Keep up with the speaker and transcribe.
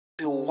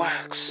Your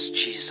works,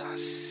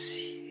 Jesus,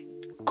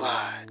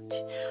 God,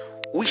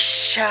 we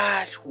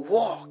shall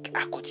walk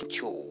according to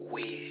your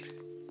will.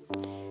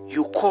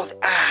 You called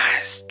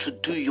us to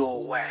do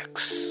your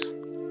works,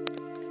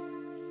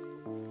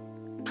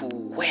 to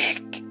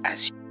work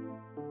as you.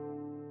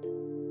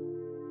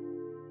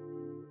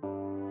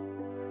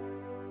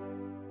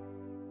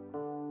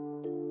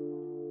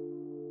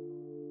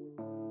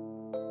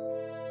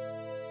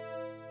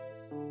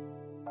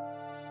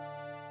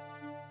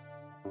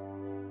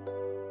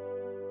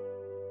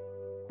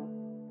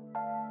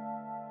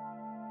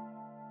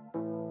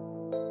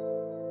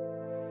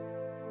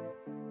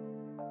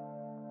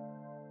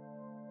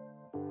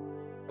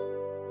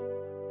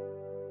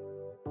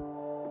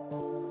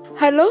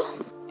 Hello?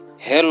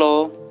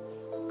 Hello.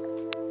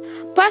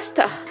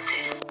 Pastor?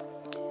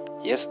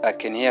 Yes, I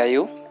can hear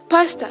you.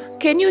 Pastor,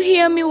 can you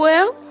hear me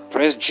well?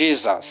 Praise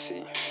Jesus.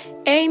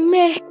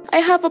 Amen. I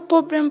have a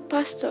problem,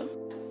 Pastor.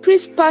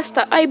 Please,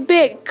 Pastor, I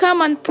beg, come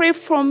and pray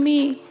for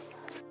me.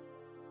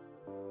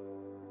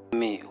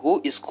 Me, who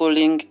is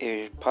calling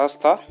a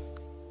pastor?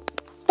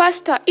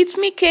 Pastor, it's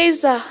me,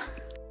 Keza.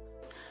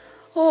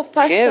 Oh,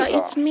 Pastor, Keza?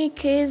 it's me,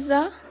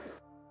 Keza.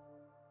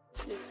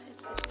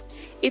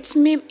 It's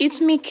me,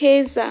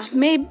 Keza.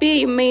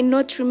 Maybe you may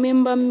not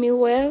remember me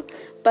well,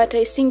 but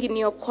I sing in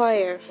your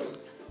choir.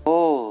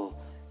 Oh,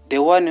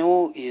 the one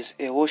who is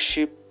a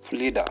worship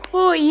leader.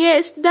 Oh,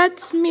 yes,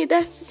 that's me.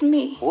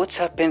 What's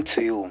happened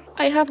to you?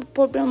 I have a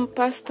problem,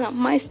 Pastor.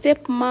 My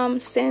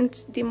stepmom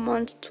sent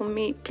demons to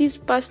me. Please,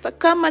 Pastor,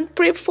 come and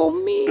pray for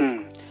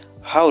me.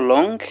 How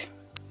long?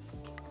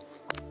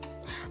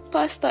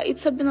 Pastor,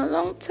 it's been a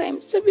long time.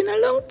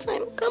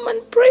 Come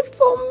and pray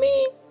for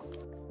me.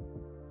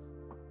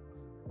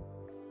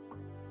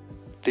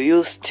 Do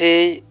you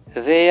stay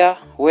there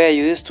where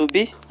you used to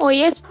be? Oh,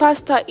 yes,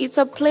 Pastor. It's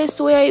a place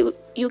where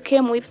you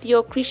came with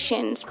your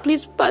Christians.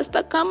 Please,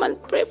 Pastor, come and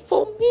pray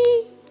for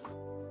me.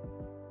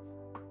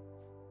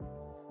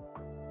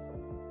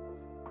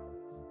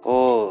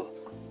 Oh,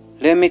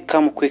 let me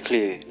come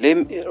quickly.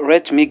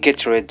 Let me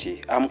get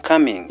ready. I'm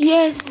coming.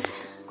 Yes.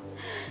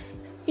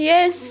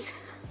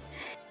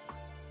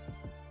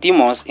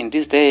 Demons in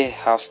this day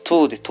have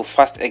stood to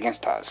fast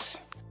against us.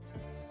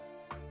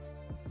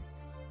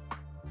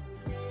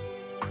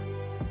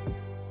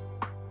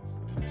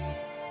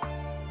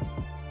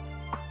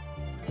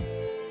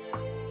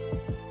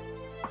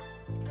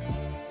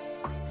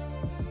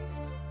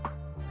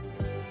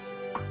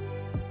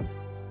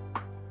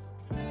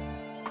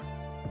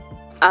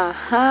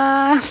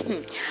 I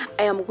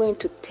am going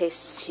to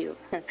test you.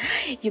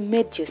 You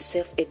made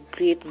yourself a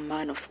great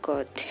man of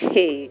God.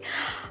 Hey,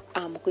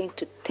 I'm going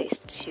to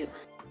test you.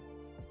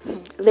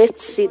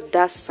 Let's see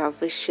that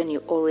salvation you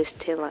always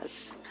tell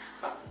us.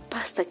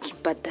 Pastor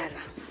Kibadala,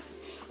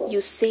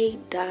 you say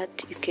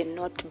that you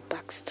cannot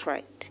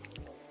backslide.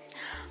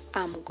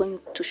 I'm going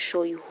to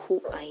show you who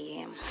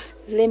I am.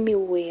 Let me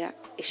wear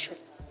a short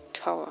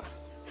towel.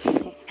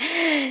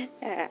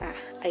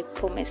 I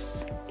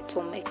promise it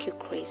will make you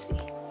crazy.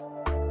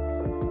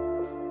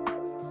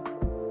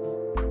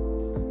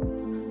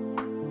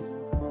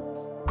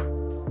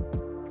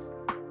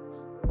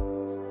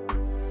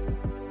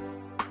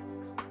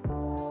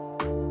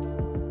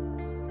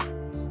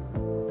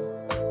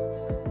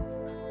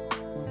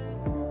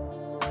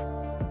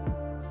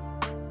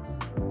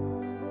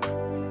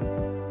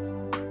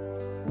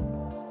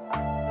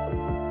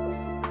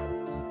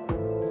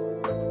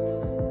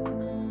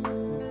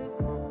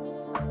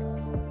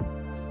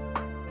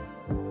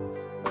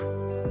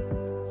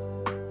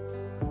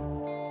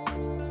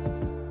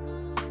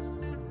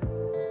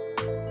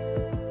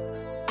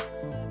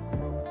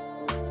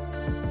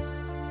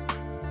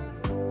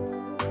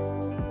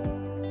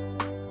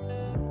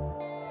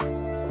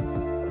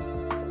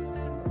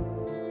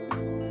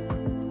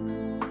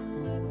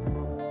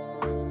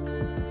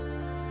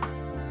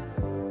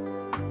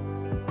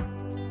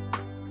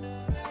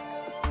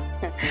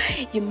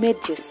 You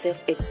made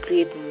yourself a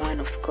great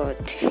man of God.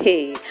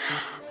 Hey,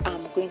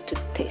 I'm going to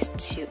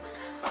test you.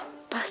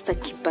 Pastor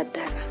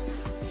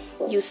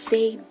Kibadala, you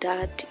say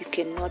that you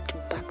cannot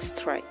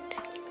backslide.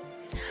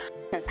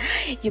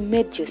 You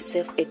made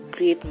yourself a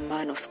great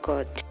man of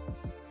God.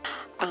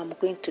 I'm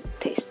going to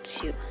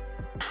test you.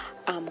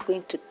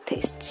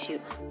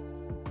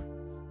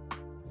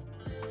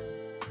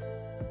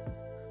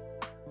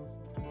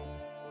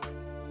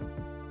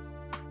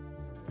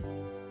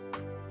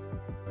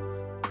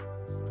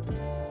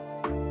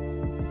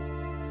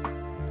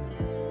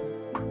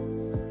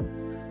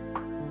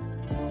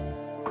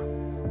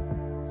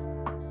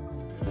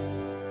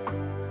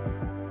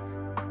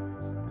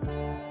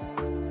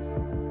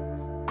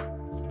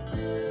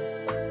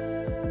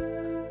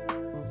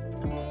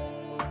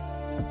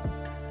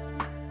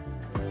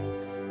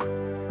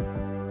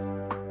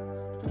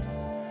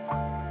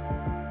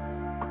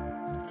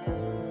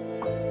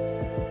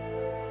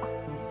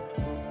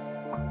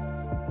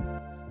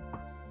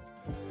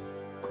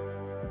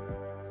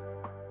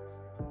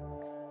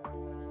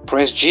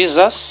 Praise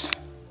Jesus.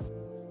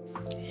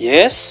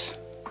 Yes.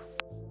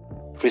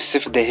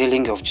 Receive the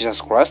healing of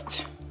Jesus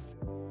Christ.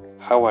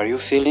 How are you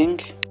feeling?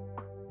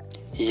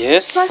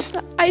 Yes?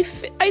 Pastor, I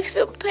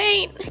feel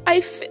pain.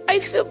 I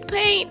feel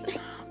pain.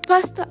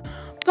 Pastor.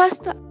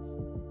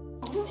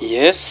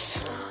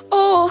 Yes?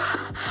 Oh,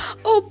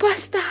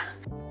 Pastor.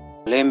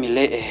 Let me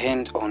lay a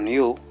hand on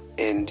you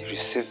and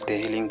receive the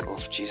healing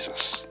of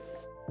Jesus.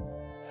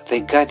 The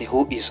God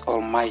who is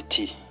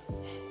almighty,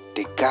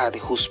 the God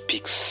who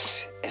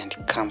speaks and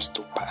comes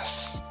to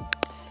pass.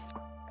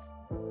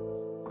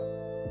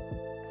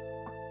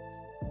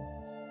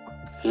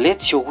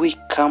 Let your will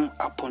come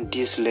upon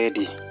this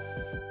lady.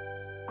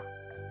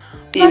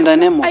 In the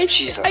name of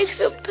Jesus. I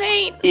feel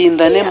pain. In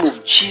the name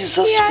of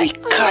Jesus, we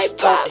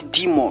cast out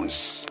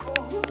demons.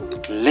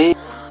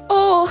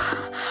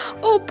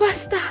 Oh,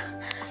 Pastor.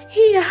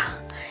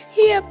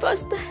 Here,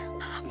 Pastor.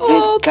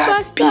 Let God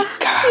Pastor. be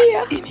God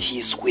Here. in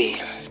His will.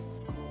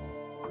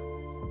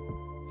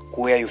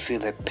 Where you feel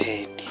the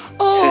pain,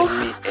 Oh, tell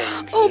me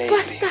and lay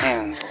Pastor. the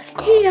hands of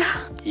God. Here.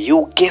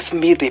 You give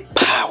me the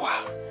power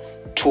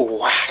to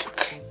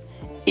work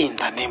in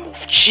the name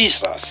of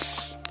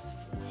Jesus.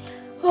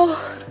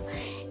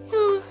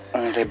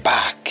 On the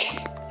back,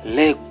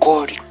 let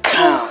God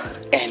come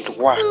and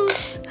work.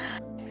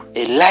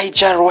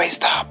 Elijah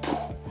raised up,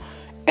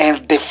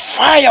 and the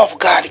fire of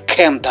God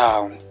came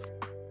down.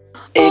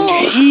 And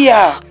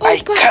here I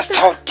cast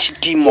out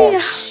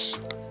demons.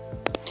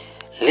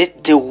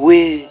 Let the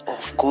will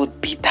of God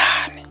be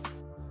done.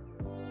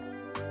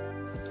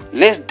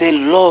 Let the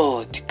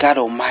Lord God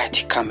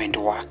Almighty come and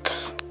work.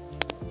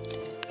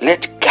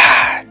 Let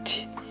God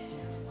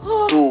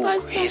do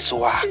Pastor, His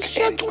work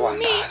and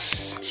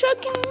wonders.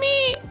 Shocking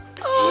me.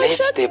 Let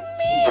Shocking the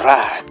me.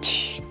 blood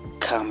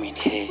come in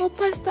here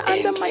Pastor,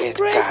 and under my let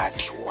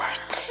breast. God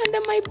work. Under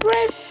my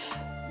breast.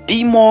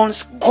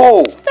 Demons,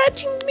 go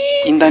Touching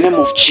me. in the name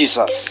of It's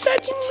Jesus.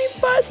 touching me,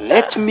 Pastor.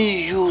 Let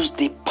me use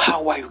the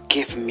power you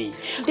gave me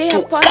There,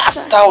 to Pastor.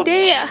 cast out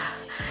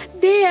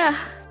There.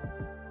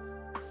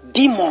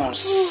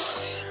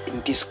 demons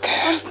in this girl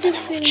I'm in the still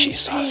name of feeling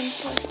Jesus.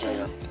 pain,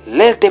 Pastor.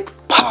 Let the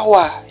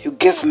power you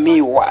gave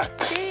me work.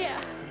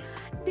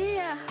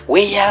 There.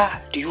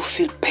 Where do you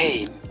feel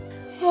pain?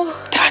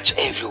 Oh. Touch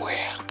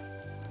everywhere.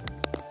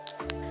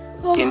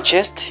 Oh. In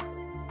chest,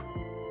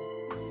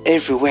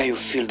 everywhere you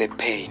feel the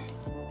pain.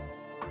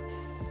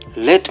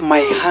 Let my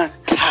hand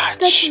Touch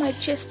touch my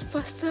chest,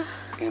 Pastor.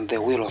 in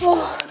the will of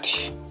God.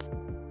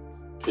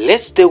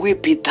 Let the will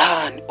be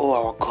done, O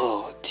our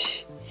God.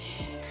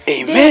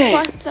 Amen.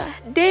 There, Pastor.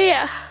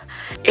 There.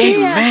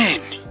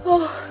 Amen.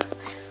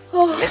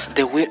 Oh. Let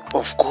the will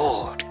of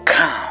God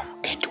come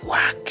and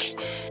work.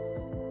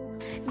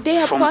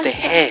 There, From Pastor. the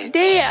head.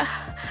 There.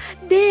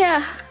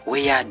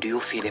 Where do you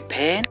feel the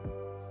pain?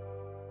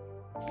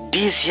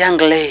 This young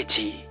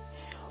lady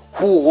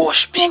who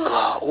worships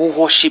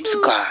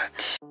God.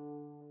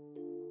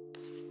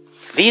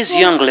 This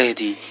young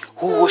lady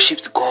who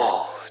worships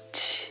God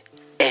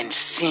and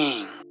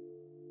sings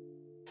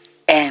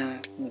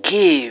and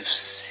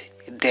gives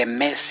the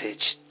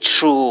message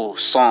through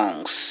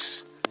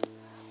songs.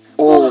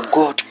 Oh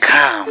God,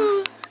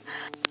 come.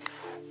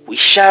 We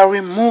shall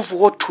remove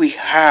what we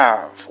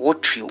have,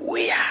 what we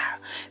wear,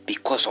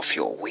 because of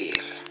your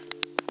will.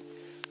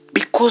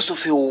 Because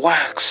of your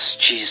works,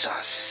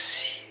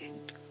 Jesus,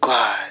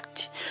 God,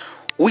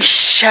 we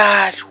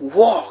shall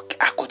walk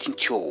according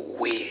to your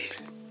will.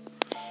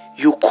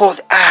 You called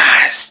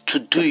us to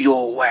do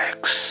your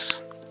works,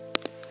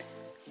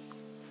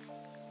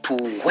 to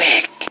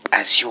work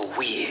as your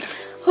will.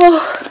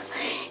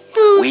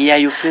 Where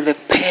you feel the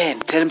pain,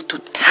 tell him to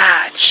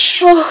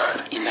touch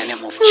in the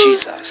name of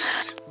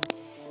Jesus.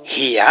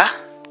 Here,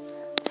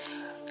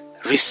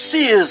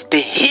 receive the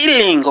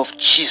healing of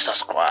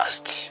Jesus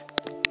Christ.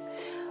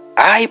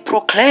 I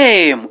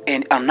proclaim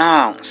and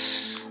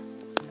announce,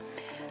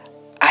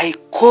 I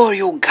call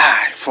you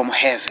God from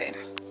heaven.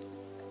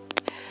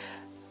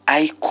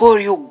 I call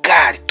you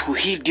God to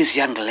heal this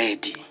young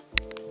lady.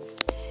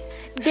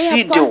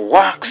 See the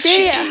works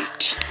she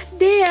did.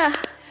 There.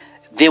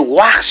 The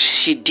works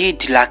she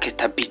did like a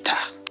Tabitha.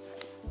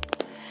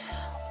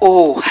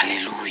 Oh,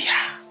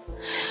 hallelujah.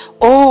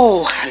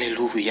 Oh,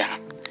 hallelujah.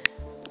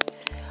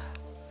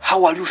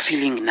 How are you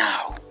feeling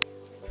now?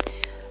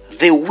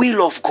 The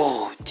will of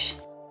God.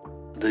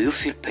 Do you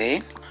feel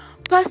pain?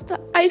 Pastor,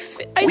 I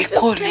we feel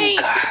call pain. you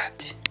God.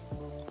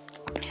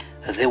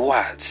 The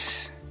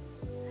words,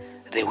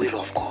 the will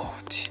of God.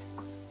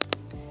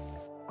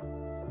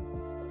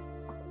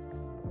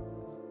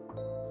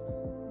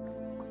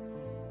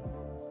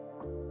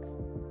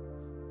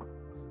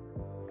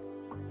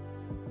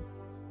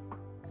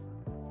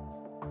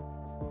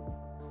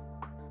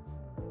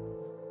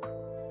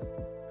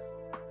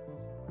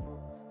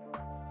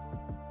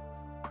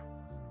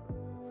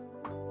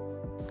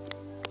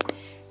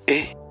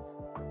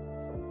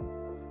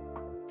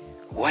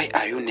 Why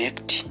are you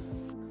naked?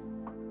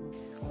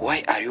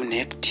 Why are you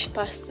naked?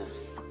 Pastor,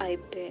 I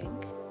beg.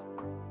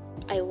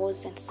 I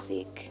wasn't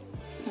sick.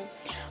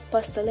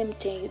 Pastor, let me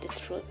tell you the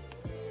truth.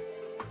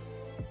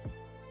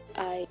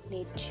 I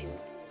need you.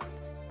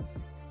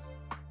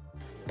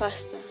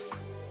 Pastor,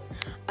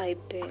 I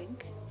beg.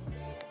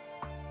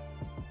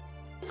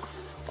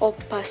 Oh,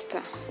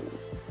 Pastor,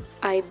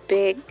 I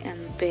beg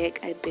and beg,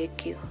 I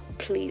beg you,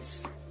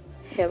 please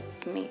help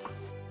me.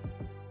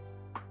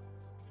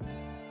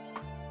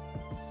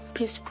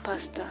 Please,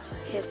 Pastor,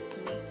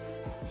 help me.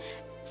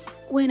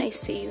 When I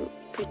see you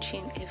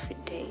preaching every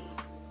day,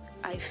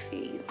 I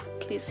feel you.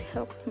 Please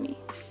help me.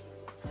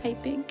 I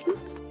beg you.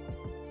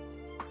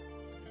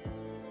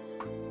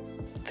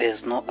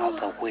 There's no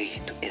other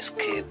way to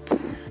escape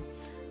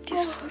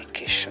this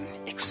fornication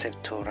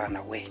except to run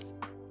away.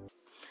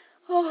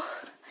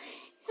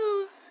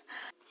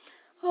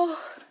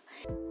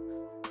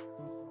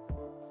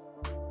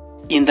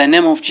 In the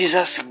name of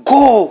Jesus,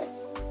 go!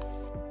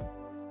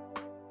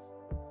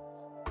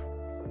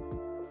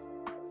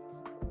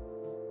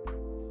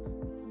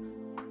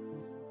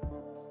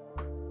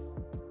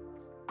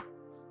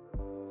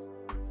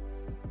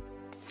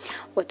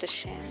 What a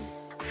shame.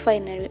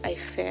 Finally, I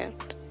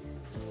failed.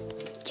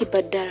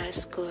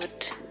 Kibadara's God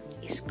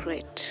is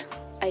great.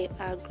 I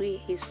agree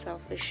his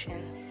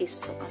salvation is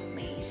so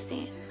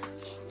amazing.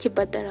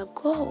 Kibadara,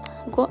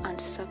 go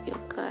and serve your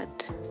God.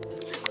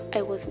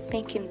 I was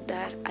thinking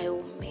that I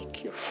will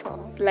make you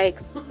fall. Like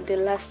the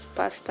last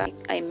pastor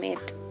I made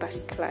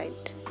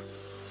backslide.